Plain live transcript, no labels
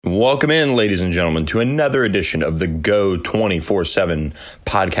Welcome in, ladies and gentlemen, to another edition of the Go 24/7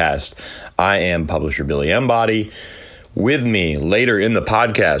 podcast. I am publisher Billy Embody. With me later in the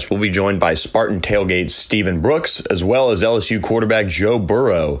podcast, we'll be joined by Spartan Tailgate's Stephen Brooks, as well as LSU quarterback Joe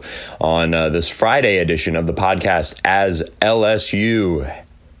Burrow on this Friday edition of the podcast, as LSU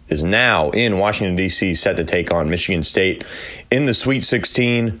is now in Washington, D.C., set to take on Michigan State in the Sweet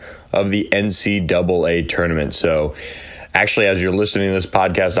 16 of the NCAA tournament. So, actually, as you're listening to this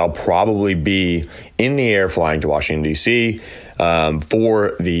podcast, I'll probably be in the air flying to Washington, D.C.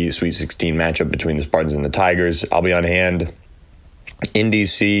 For the Sweet 16 matchup between the Spartans and the Tigers. I'll be on hand in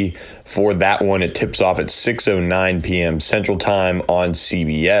D.C. for that one. It tips off at 6:09 p.m. Central Time on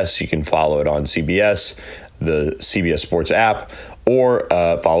CBS. You can follow it on CBS, the CBS Sports app, or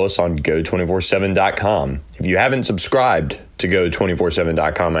follow us on go247.com. If you haven't subscribed to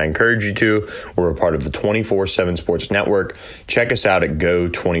go247.com, I encourage you to. We're a part of the 24/7 Sports Network. Check us out at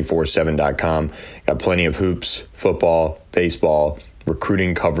go247.com. Got plenty of hoops, football, baseball,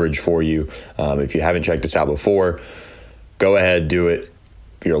 recruiting coverage for you. If you haven't checked us out before, go ahead, do it.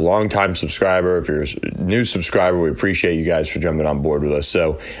 If you're a longtime subscriber, if you're a new subscriber, we appreciate you guys for jumping on board with us.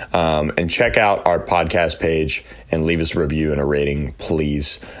 So, and check out our podcast page and leave us a review and a rating,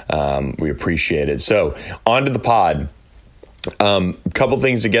 please. We appreciate it. So, on to the pod. Couple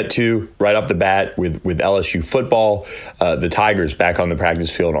things to get to right off the bat with LSU football. The Tigers back on the practice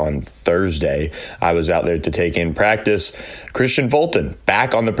field on Thursday. I was out there to take in practice. Kristian Fulton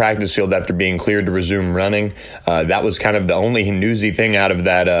back on the practice field after being cleared to resume running. That was kind of the only newsy thing out of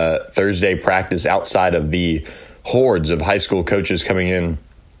that Thursday practice outside of the hordes of high school coaches coming in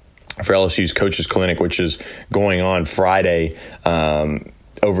for LSU's Coaches Clinic, which is going on Friday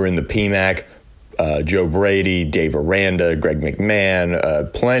over in the PMAC. Joe Brady, Dave Aranda, Greg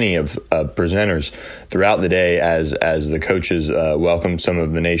McMahon, plenty of presenters throughout the day as the coaches welcome some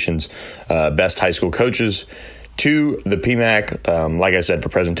of the nation's best high school coaches to the PMAC, like I said, for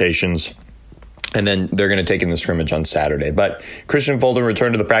presentations. And then they're going to take in the scrimmage on Saturday. But Kristian Fulton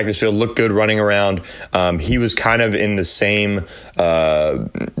returned to the practice field, looked good running around. He was kind of in the same,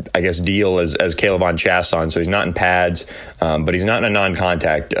 deal as K'Lavon Chaisson. So he's not in pads, but he's not in a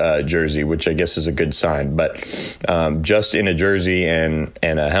non-contact jersey, which I guess is a good sign. But just in a jersey and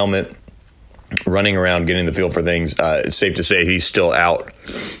a helmet, running around, getting the feel for things, it's safe to say he's still out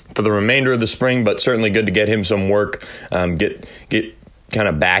for the remainder of the spring, but certainly good to get him some work, get kind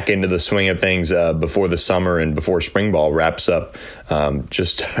of back into the swing of things before the summer and before spring ball wraps up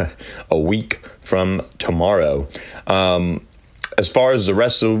just a week from tomorrow. As far as the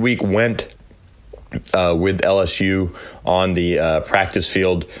rest of the week went with LSU on the practice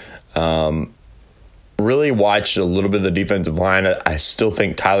field, really watched a little bit of the defensive line. I still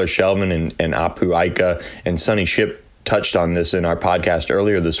think Tyler Shelvin and Apu Ika and Sonny Ship touched on this in our podcast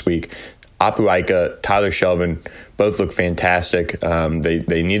earlier this week. Apu Ika, Tyler Shelvin, both look fantastic.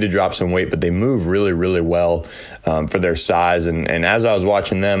 They need to drop some weight, but they move really, really well for their size. And as I was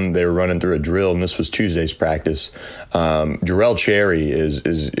watching them, they were running through a drill, and this was Tuesday's practice. Jarrell Cherry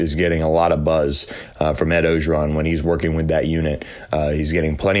is getting a lot of buzz from Ed Ogeron when he's working with that unit. He's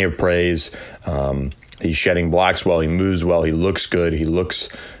getting plenty of praise. He's shedding blocks well. He moves well. He looks good. He looks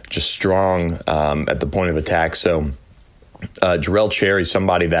just strong at the point of attack. So Jarrell Cherry,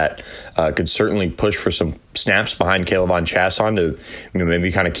 somebody that could certainly push for some snaps behind K'Lavon Chaisson to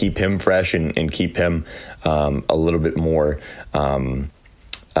maybe kind of keep him fresh and keep him a little bit more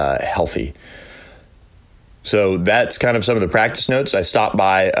healthy. So that's kind of some of the practice notes. I stopped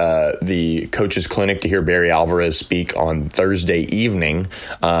by the Coaches Clinic to hear Barry Alvarez speak on Thursday evening.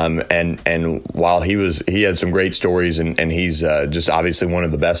 And while he had some great stories and he's just obviously one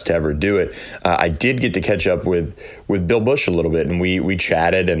of the best to ever do it, I did get to catch up with Bill Busch a little bit, and we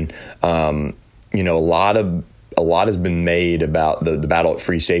chatted, and a lot has been made about the battle at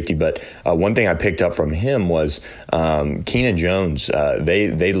free safety, but one thing I picked up from him was Keenan Jones.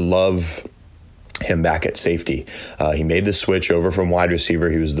 They love him back at safety. He made the switch over from wide receiver.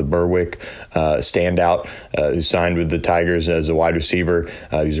 He was the Berwick standout who signed with the Tigers as a wide receiver.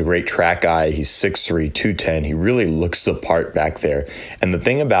 He's a great track guy. He's 6'3", 210. He really looks the part back there. And the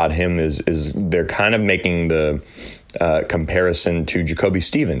thing about him is they're kind of making the comparison to Jacoby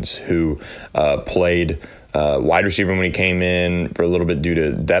Stevens, who played wide receiver when he came in for a little bit due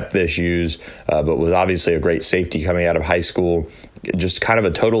to depth issues, but was obviously a great safety coming out of high school. just kind of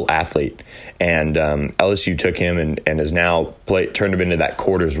a total athlete. And LSU took him and has now turned him into that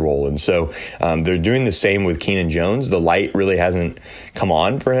quarters role. And so they're doing the same with Keenan Jones. The light really hasn't come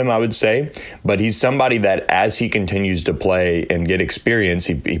on for him, I would say. But he's somebody that as he continues to play and get experience,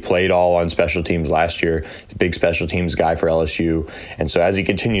 he played all on special teams last year. He's a big special teams guy for LSU. And so as he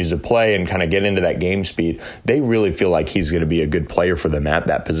continues to play and kind of get into that game speed, they really feel like he's going to be a good player for them at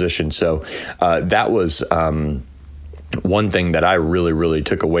that position. So that was one thing that I really, really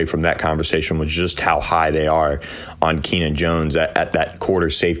took away from that conversation was just how high they are on Keenan Jones at that quarter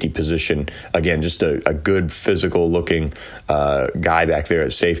safety position. Again, just a good physical-looking guy back there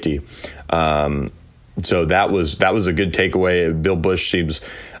at safety. So that was a good takeaway. Bill Busch seems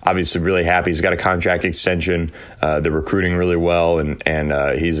obviously really happy. He's got a contract extension. They're recruiting really well,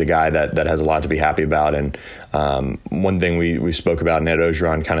 and he's a guy that has a lot to be happy about. And one thing we spoke about, and Ed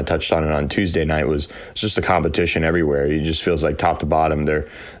Ogeron kind of touched on it on Tuesday night, was just the competition everywhere. He just feels like top to bottom,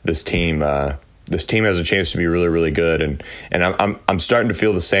 this team has a chance to be really, really good. And I'm starting to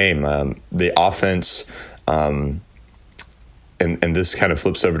feel the same. The offense. And this kind of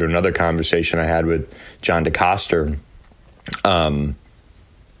flips over to another conversation I had with John DeCoster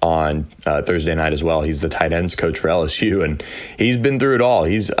on Thursday night as well. He's the tight ends coach for LSU, and he's been through it all.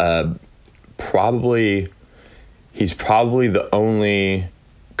 He's probably the only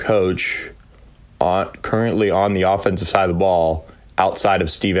coach currently on the offensive side of the ball outside of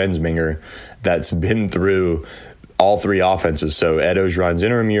Steve Ensminger that's been through all three offenses. So Ed Ogeron's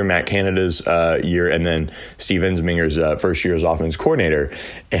interim year, Matt Canada's year, and then Steve Ensminger's first year as offense coordinator.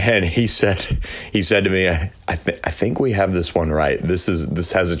 And he said to me, I think we have this one right. This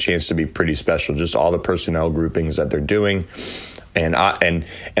has a chance to be pretty special. Just all the personnel groupings that they're doing, and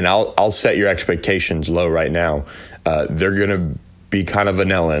I'll set your expectations low right now. They're going to be kind of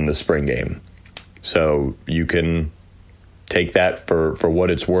vanilla in the spring game, so you can take that for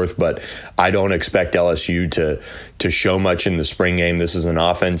what it's worth, but I don't expect LSU to show much in the spring game. This is an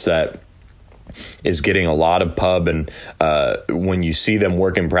offense that is getting a lot of pub, and when you see them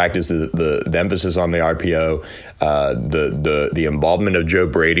work in practice, the emphasis on the RPO, the involvement of Joe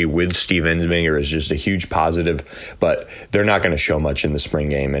Brady with Steve Ensminger is just a huge positive, but they're not going to show much in the spring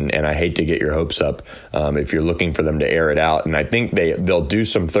game, and I hate to get your hopes up if you're looking for them to air it out. And I think they'll do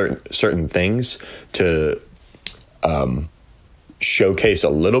some certain things to showcase a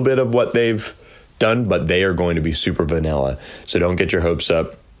little bit of what they've done, but they are going to be super vanilla. So don't get your hopes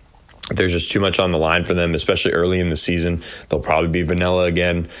up. There's just too much on the line for them, especially early in the season. They'll probably be vanilla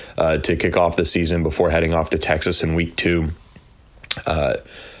again to kick off the season before heading off to Texas in week 2.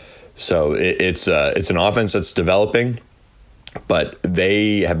 So it's an offense that's developing, but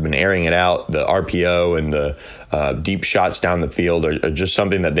they have been airing it out. The RPO and the deep shots down the field are just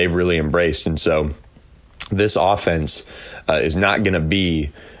something that they've really embraced. And so this offense is not going to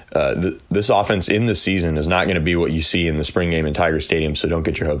be this offense in the season is not going to be what you see in the spring game in Tiger Stadium. So don't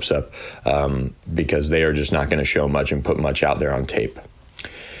get your hopes up because they are just not going to show much and put much out there on tape.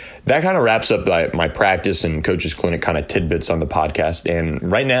 That kind of wraps up my practice and coaches clinic kind of tidbits on the podcast.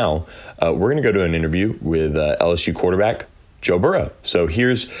 And right now we're going to go to an interview with LSU quarterback Joe Burrow. So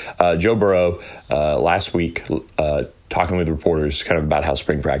here's Joe Burrow last week talking with reporters kind of about how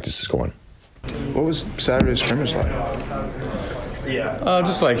spring practice is going. What was Saturday's scrimmage like?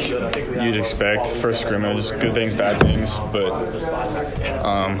 Just like you'd expect, first scrimmage, just good things, bad things. But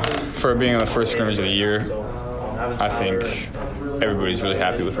for being on the first scrimmage of the year, I think everybody's really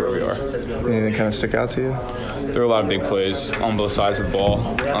happy with where we are. Anything kind of stick out to you? There were a lot of big plays on both sides of the ball.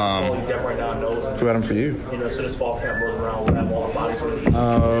 Who had them for you?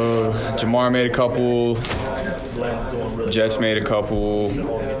 Jamar made a couple. Jets made a couple.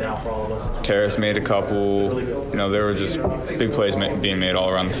 Terrace made a couple. There were just big plays being made all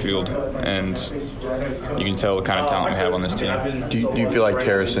around the field, and you can tell the kind of talent we have on this team. Do you feel like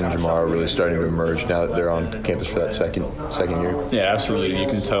Terrace and Jamar are really starting to emerge now that they're on campus for that second year? Yeah, absolutely. You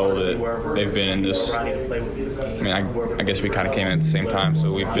can tell that they've been in this. I guess we kind of came in at the same time,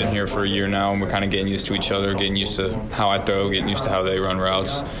 so we've been here for a year now, and we're kind of getting used to each other, getting used to how I throw, getting used to how they run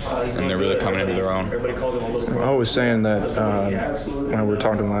routes, and they're really coming into their own. I was saying that when we were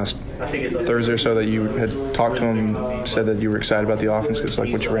talking last Thursday or so that you had talked to him, said that you were excited about the offense because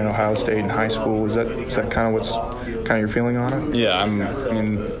like what you ran Ohio State in high school. Is that kind of your feeling on it? Yeah,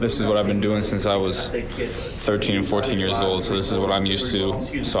 this is what I've been doing since I was 13 and 14 years old, so this is what I'm used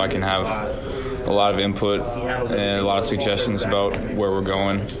to, so I can have a lot of input and a lot of suggestions about where we're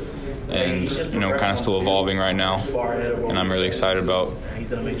going, and kind of still evolving right now, and I'm really excited about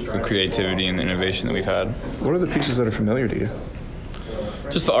the creativity and the innovation that we've had. What are the pieces that are familiar to you?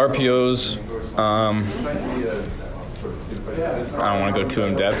 Just the RPOs, I don't want to go too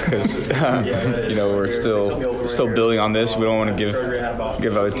in depth because we're still building on this. We don't want to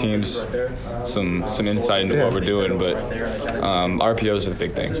give other teams some insight into what we're doing, but RPOs are the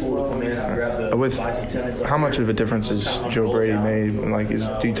big thing. With how much of a difference has Joe Brady made? Like,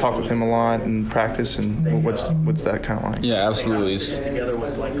 do you talk with him a lot in practice, and what's that kind of like? Yeah, absolutely. It's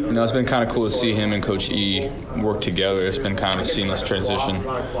been kind of cool to see him and Coach E work together. It's been kind of a seamless transition.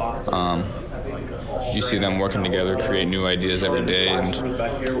 You see them working together, create new ideas every day,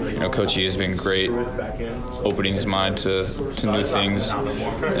 and Coach E has been great, opening his mind to new things,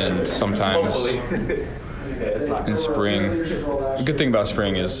 and sometimes in spring, the good thing about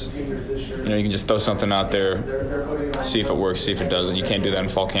spring is you can just throw something out there, see if it works, see if it doesn't. You can't do that in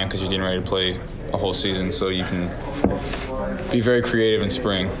fall camp because you're getting ready to play a whole season, so you can be very creative in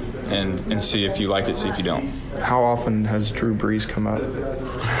spring and see if you like it, see if you don't. How often has Drew Brees come up?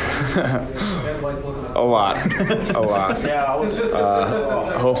 A lot.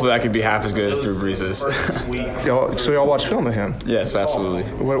 Hopefully I can be half as good as Drew Brees is. So y'all watch film of him? Yes, absolutely.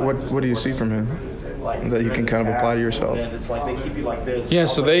 What do you see from him that you can kind of apply to yourself? Yeah,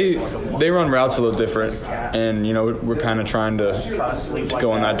 so they run routes a little different, and we're kind of trying to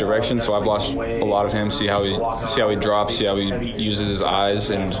go in that direction. So I've watched a lot of him, see how he drops, see how he uses his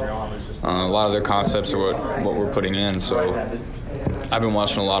eyes, and a lot of their concepts are what we're putting in. So I've been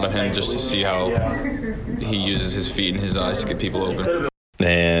watching a lot of him just to see how he uses his feet and his eyes to get people open.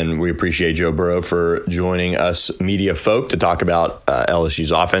 And we appreciate Joe Burrow for joining us media folk to talk about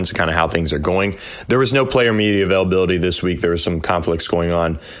LSU's offense and kind of how things are going. There was no player media availability this week. There were some conflicts going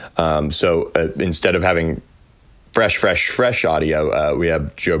on. So instead of having fresh audio, we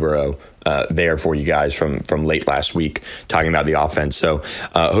have Joe Burrow there for you guys from late last week talking about the offense. So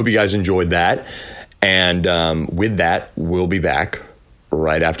I hope you guys enjoyed that. And with that, we'll be back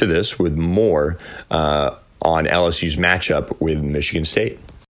right after this with more on LSU's matchup with Michigan State.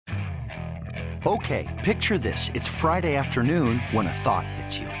 Okay, picture this. It's Friday afternoon when a thought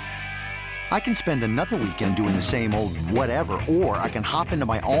hits you. I can spend another weekend doing the same old whatever, or I can hop into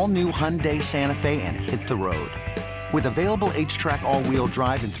my all-new Hyundai Santa Fe and hit the road. With available H-Track all-wheel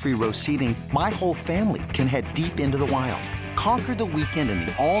drive and 3-row seating, my whole family can head deep into the wild. Conquer the weekend in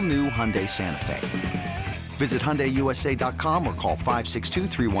the all-new Hyundai Santa Fe. Visit HyundaiUSA.com or call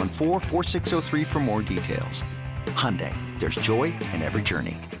 562-314-4603 for more details. Hyundai, there's joy in every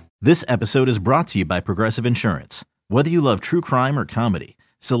journey. This episode is brought to you by Progressive Insurance. Whether you love true crime or comedy,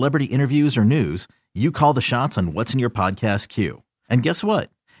 celebrity interviews or news, you call the shots on what's in your podcast queue. And guess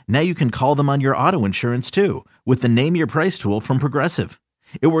what? Now you can call them on your auto insurance too with the Name Your Price tool from Progressive.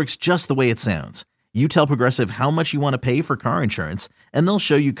 It works just the way it sounds. You tell Progressive how much you want to pay for car insurance, and they'll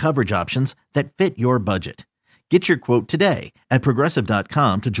show you coverage options that fit your budget. Get your quote today at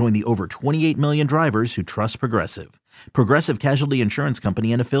Progressive.com to join the over 28 million drivers who trust Progressive. Progressive Casualty Insurance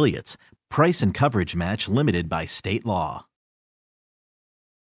Company and Affiliates. Price and coverage match limited by state law.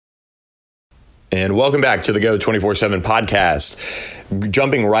 And welcome back to the Go 24/7 podcast.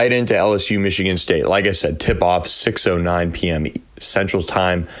 Jumping right into LSU Michigan State. Like I said, tip-off 6:09 p.m. Central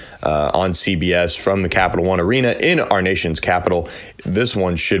Time on CBS from the Capital One Arena in our nation's capital. This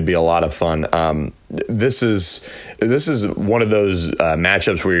one should be a lot of fun. This is one of those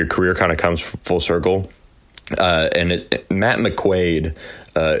matchups where your career kind of comes full circle. Matt McQuaid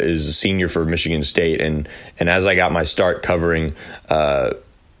is a senior for Michigan State, and as I got my start covering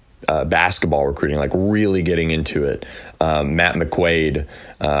basketball recruiting, like really getting into it, Matt McQuaid,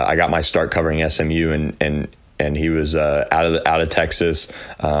 I got my start covering SMU, and he was out of Texas,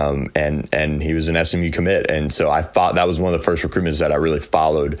 and he was an SMU commit, and so I thought that was one of the first recruitments that I really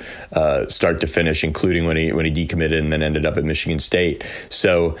followed start to finish, including when he decommitted and then ended up at Michigan State.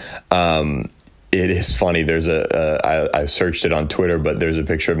 So it is funny. There's I searched it on Twitter, but there's a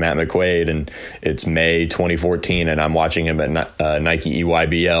picture of Matt McQuaid, and it's May 2014, and I'm watching him at Nike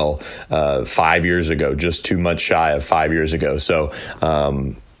EYBL 5 years ago, just too much shy of 5 years ago. So,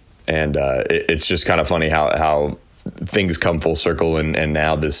 it's just kind of funny how things come full circle, and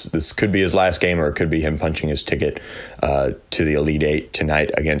now this could be his last game, or it could be him punching his ticket to the Elite Eight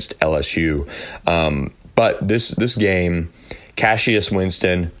tonight against LSU. But this game, Cassius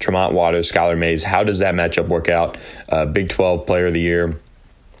Winston, Tremont Waters, Skylar Mays, how does that matchup work out? Big 12 Player of the Year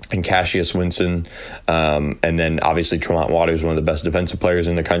and Cassius Winston, and then obviously Tremont Waters, one of the best defensive players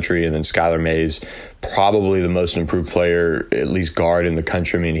in the country, and then Skylar Mays, probably the most improved player, at least guard in the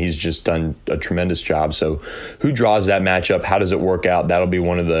country. I mean, he's just done a tremendous job. So who draws that matchup? How does it work out? That'll be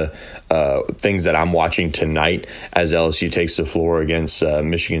one of the things that I'm watching tonight as LSU takes the floor against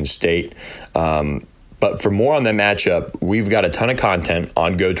Michigan State. But for more on that matchup, we've got a ton of content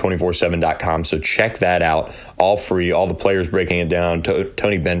on go247.com, so check that out. All free, all the players breaking it down,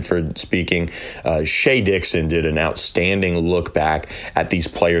 Tony Benford speaking. Shea Dixon did an outstanding look back at these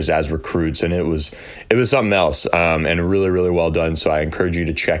players as recruits, and it was something else, and really, really well done. So I encourage you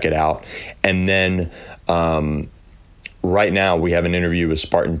to check it out. And then right now we have an interview with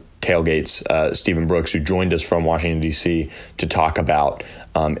Spartan Tailgate's Stephen Brooks, who joined us from Washington, D.C. to talk about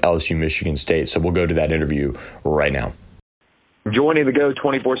LSU Michigan State. So we'll go to that interview right now. Joining the Go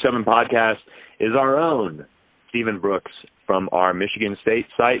 24/7 podcast is our own Stephen Brooks from our Michigan State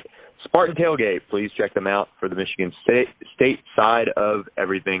site, Spartan Tailgate. Please check them out for the Michigan State side of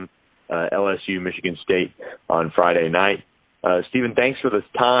everything LSU Michigan State on Friday night. Stephen, thanks for the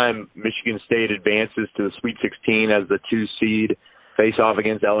time. Michigan State advances to the Sweet 16 as the 2 seed. Face off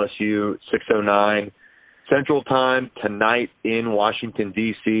against LSU, 6:09 Central Time tonight in Washington,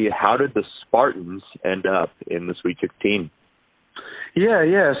 D.C. How did the Spartans end up in the Sweet 16?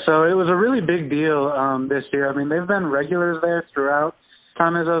 Yeah. So it was a really big deal this year. I mean, they've been regulars there throughout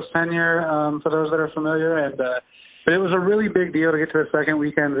Tom Izzo's tenure, for those that are familiar. But it was a really big deal to get to the second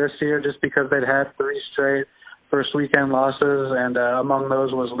weekend this year just because they'd had 3 straight first weekend losses, and among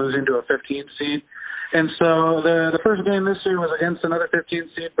those was losing to a 15 seed. And so the first game this year was against another 15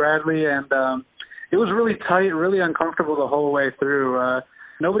 seed, Bradley, and it was really tight, really uncomfortable the whole way through.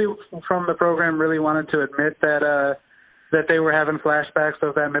 Nobody from the program really wanted to admit that they were having flashbacks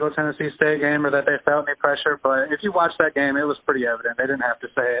of that Middle Tennessee State game or that they felt any pressure, but if you watch that game, it was pretty evident. They didn't have to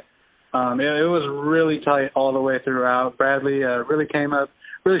say it. It was really tight all the way throughout. Bradley really came up,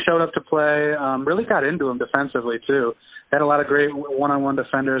 really showed up to play, really got into him defensively too. Had a lot of great one-on-one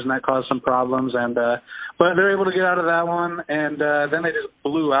defenders, and that caused some problems. But they're able to get out of that one, and then they just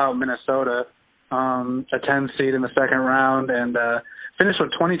blew out Minnesota, a 10 seed in the second round, and finished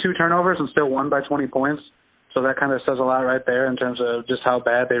with 22 turnovers and still won by 20 points. So that kind of says a lot right there in terms of just how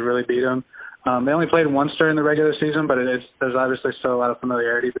bad they really beat them. They only played once during the regular season, but there's obviously still a lot of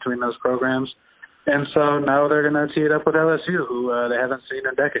familiarity between those programs. And so now they're going to tee it up with LSU, who they haven't seen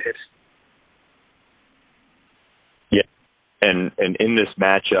in decades. Yeah, and in this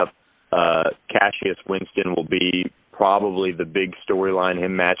matchup, Cassius Winston will be probably the big storyline,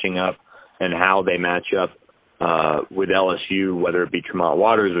 him matching up and how they match up with LSU, whether it be Tremont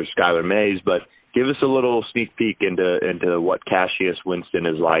Waters or Skylar Mays. But give us a little sneak peek into what Cassius Winston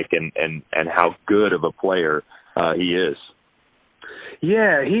is like and how good of a player he is.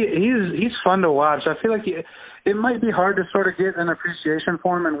 Yeah, he's fun to watch. I feel like it might be hard to sort of get an appreciation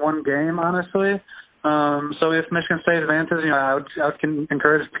for him in one game, honestly. So if Michigan State advances, I would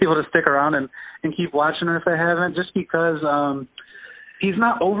encourage people to stick around and keep watching him if they haven't, just because he's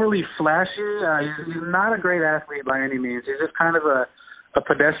not overly flashy. He's not a great athlete by any means. He's just kind of a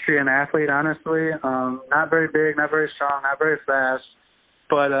pedestrian athlete, honestly. Not very big, not very strong, not very fast.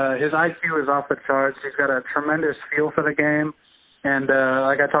 But his IQ is off the charts. He's got a tremendous feel for the game. And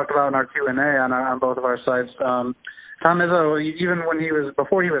like I talked about in our Q&A on both of our sites, Tom Izzo, even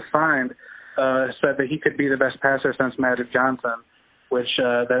before he was signed, said that he could be the best passer since Magic Johnson, which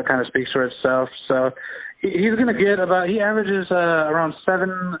that kind of speaks for itself. So he's going to get he averages around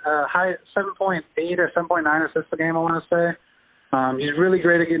 7.8 or 7.9 assists a game, I want to say. He's really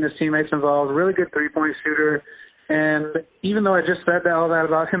great at getting his teammates involved, really good three-point shooter. And even though I just said all that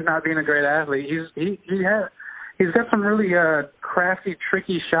about him not being a great athlete, he's got some really crafty,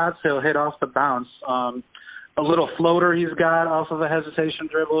 tricky shots he'll hit off the bounce. A little floater he's got off of a hesitation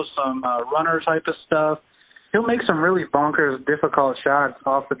dribble, some runner type of stuff. He'll make some really bonkers, difficult shots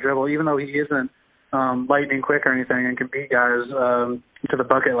off the dribble, even though he isn't lightning quick or anything and can beat guys to the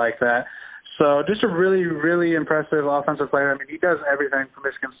bucket like that. So just a really, really impressive offensive player. I mean, he does everything for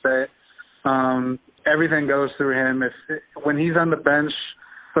Michigan State. Everything goes through him. When he's on the bench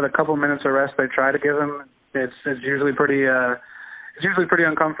for the couple minutes of rest they try to give him, it's usually pretty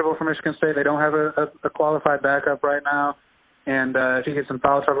uncomfortable for Michigan State. They don't have a qualified backup right now, and if he gets in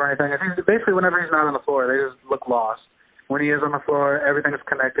foul trouble or anything, basically whenever he's not on the floor, they just look lost. When he is on the floor, everything's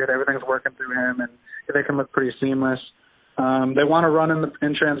connected, everything's working through him, and they can look pretty seamless. They want to run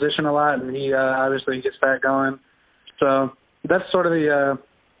in transition a lot, and he obviously gets that going. So that's sort of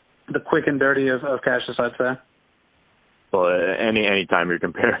the quick and dirty of Cassius, I'd say. Well, any time you're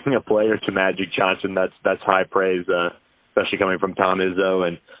comparing a player to Magic Johnson, that's high praise, especially coming from Tom Izzo.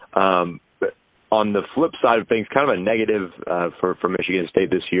 And but on the flip side of things, kind of a negative for Michigan State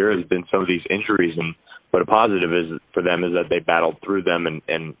this year has been some of these injuries. And what a positive is for them is that they battled through them.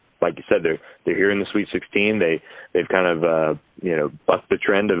 And like you said, they're here in the Sweet 16. They've kind of bucked the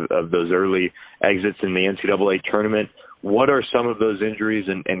trend of those early exits in the NCAA tournament. What are some of those injuries,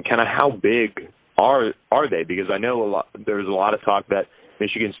 and kind of how big are they? Because I know there's a lot of talk that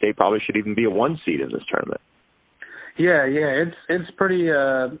Michigan State probably should even be a 1 seed in this tournament. Yeah, it's pretty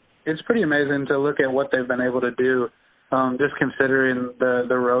amazing to look at what they've been able to do, just considering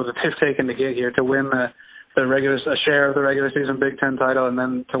the road that they've taken to get here, to win a share of the regular season Big Ten title, and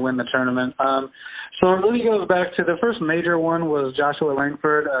then to win the tournament. So it really goes back to the first major one was Joshua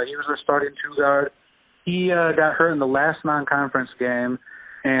Langford. He was their starting 2-guard. He got hurt in the last non-conference game,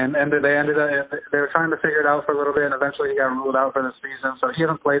 and they were trying to figure it out for a little bit, and eventually he got ruled out for the season. So he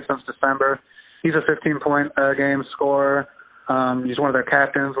hasn't played since December. He's a 15-point game scorer. He's one of their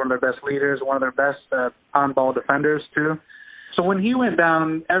captains, one of their best leaders, one of their best on-ball defenders too. So when he went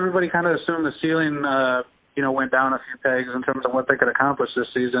down, everybody kind of assumed the ceiling, went down a few pegs in terms of what they could accomplish this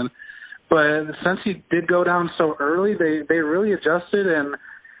season. But since he did go down so early, they really adjusted, and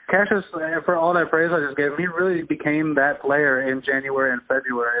Cassius, for all that praise I just gave him, he really became that player in January and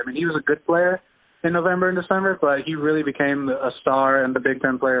February. I mean, he was a good player in November and December, but he really became a star and the Big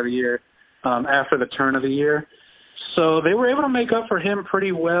Ten Player of the Year after the turn of the year. So they were able to make up for him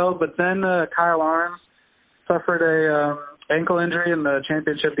pretty well, but then Kyle Arns suffered a ankle injury in the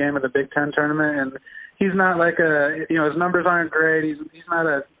championship game of the Big Ten tournament, and he's not like his numbers aren't great. He's not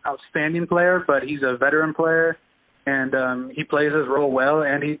an outstanding player, but he's a veteran player, and he plays his role well.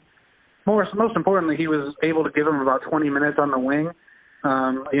 And most importantly, he was able to give him about 20 minutes on the wing.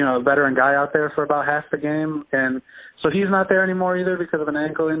 A veteran guy out there for about half the game, and so he's not there anymore either because of an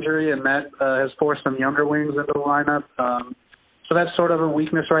ankle injury, and that has forced some younger wings into the lineup. So that's sort of a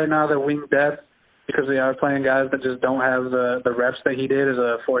weakness right now, the wing depth, because they are playing guys that just don't have the reps that he did as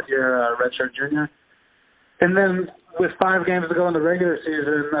a fourth-year redshirt junior. And then with 5 games to go in the regular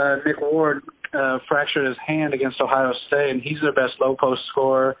season, Nick Ward fractured his hand against Ohio State, and he's their best low-post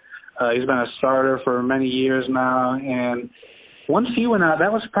scorer. He's been a starter for many years now, and once he went out,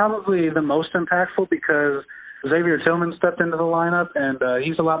 that was probably the most impactful because Xavier Tillman stepped into the lineup, and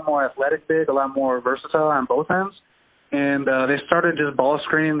he's a lot more athletic big, a lot more versatile on both ends. And they started just ball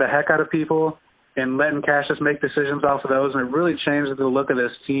screening the heck out of people and letting Cassius make decisions off of those, and it really changed the look of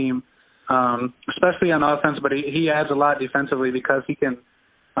this team, especially on offense. But he adds a lot defensively because he can.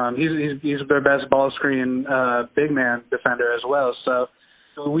 He's their best ball screen big man defender as well. So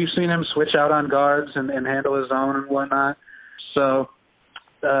we've seen him switch out on guards and handle his own and whatnot. So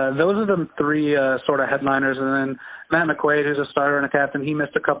those are the 3 sort of headliners. And then Matt McQuaid, who's a starter and a captain, he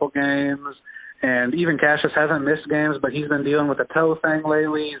missed a couple games. And even Cassius hasn't missed games, but he's been dealing with a toe thing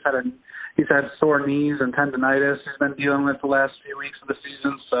lately. He's had sore knees and tendonitis he's been dealing with the last few weeks of the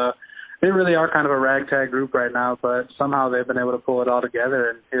season. So they really are kind of a ragtag group right now, but somehow they've been able to pull it all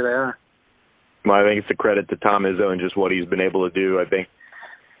together, and here they are. Well, I think it's a credit to Tom Izzo and just what he's been able to do. I think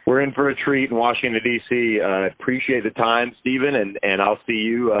we're in for a treat in Washington, D.C. I appreciate the time, Stephen, and I'll see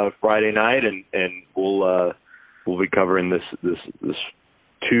you Friday night, and we'll be covering this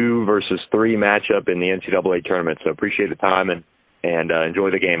 2 versus 3 matchup in the NCAA tournament. So appreciate the time and enjoy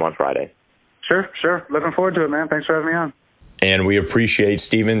the game on Friday. Sure. Looking forward to it, man. Thanks for having me on. And we appreciate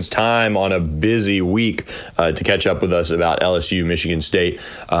Stephen's time on a busy week to catch up with us about LSU, Michigan State.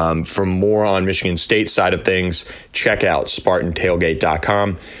 For more on Michigan State's side of things, check out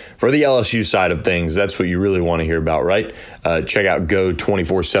SpartanTailgate.com. For the LSU side of things, that's what you really want to hear about, right? Check out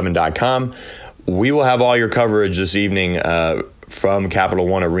Go247.com. We will have all your coverage this evening from Capital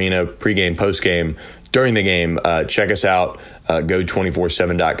One Arena, pregame, postgame, during the game. Check us out,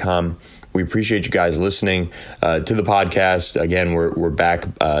 Go247.com. We appreciate you guys listening to the podcast. Again, we're back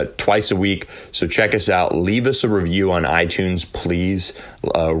twice a week, so check us out. Leave us a review on iTunes, please.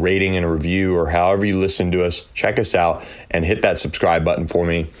 Rating and a review, or however you listen to us. Check us out and hit that subscribe button for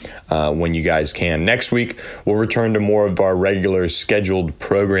me when you guys can. Next week, we'll return to more of our regular scheduled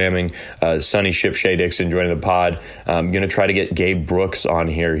programming. Sonny Shipshay Dixon joining the pod. I'm going to try to get Gabe Brooks on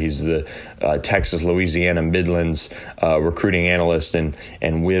here. He's the Texas, Louisiana, Midlands recruiting analyst, and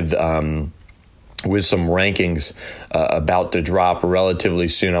with some rankings about to drop relatively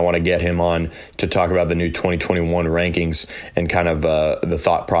soon. I want to get him on to talk about the new 2021 rankings and kind of the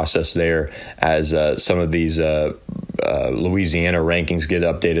thought process there as some of these Louisiana rankings get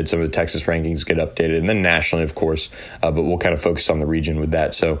updated, some of the Texas rankings get updated, and then nationally, of course, but we'll kind of focus on the region with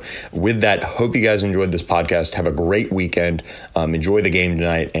that. So with that, hope you guys enjoyed this podcast. Have a great weekend. Enjoy the game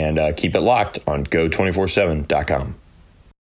tonight, and keep it locked on Go247.com.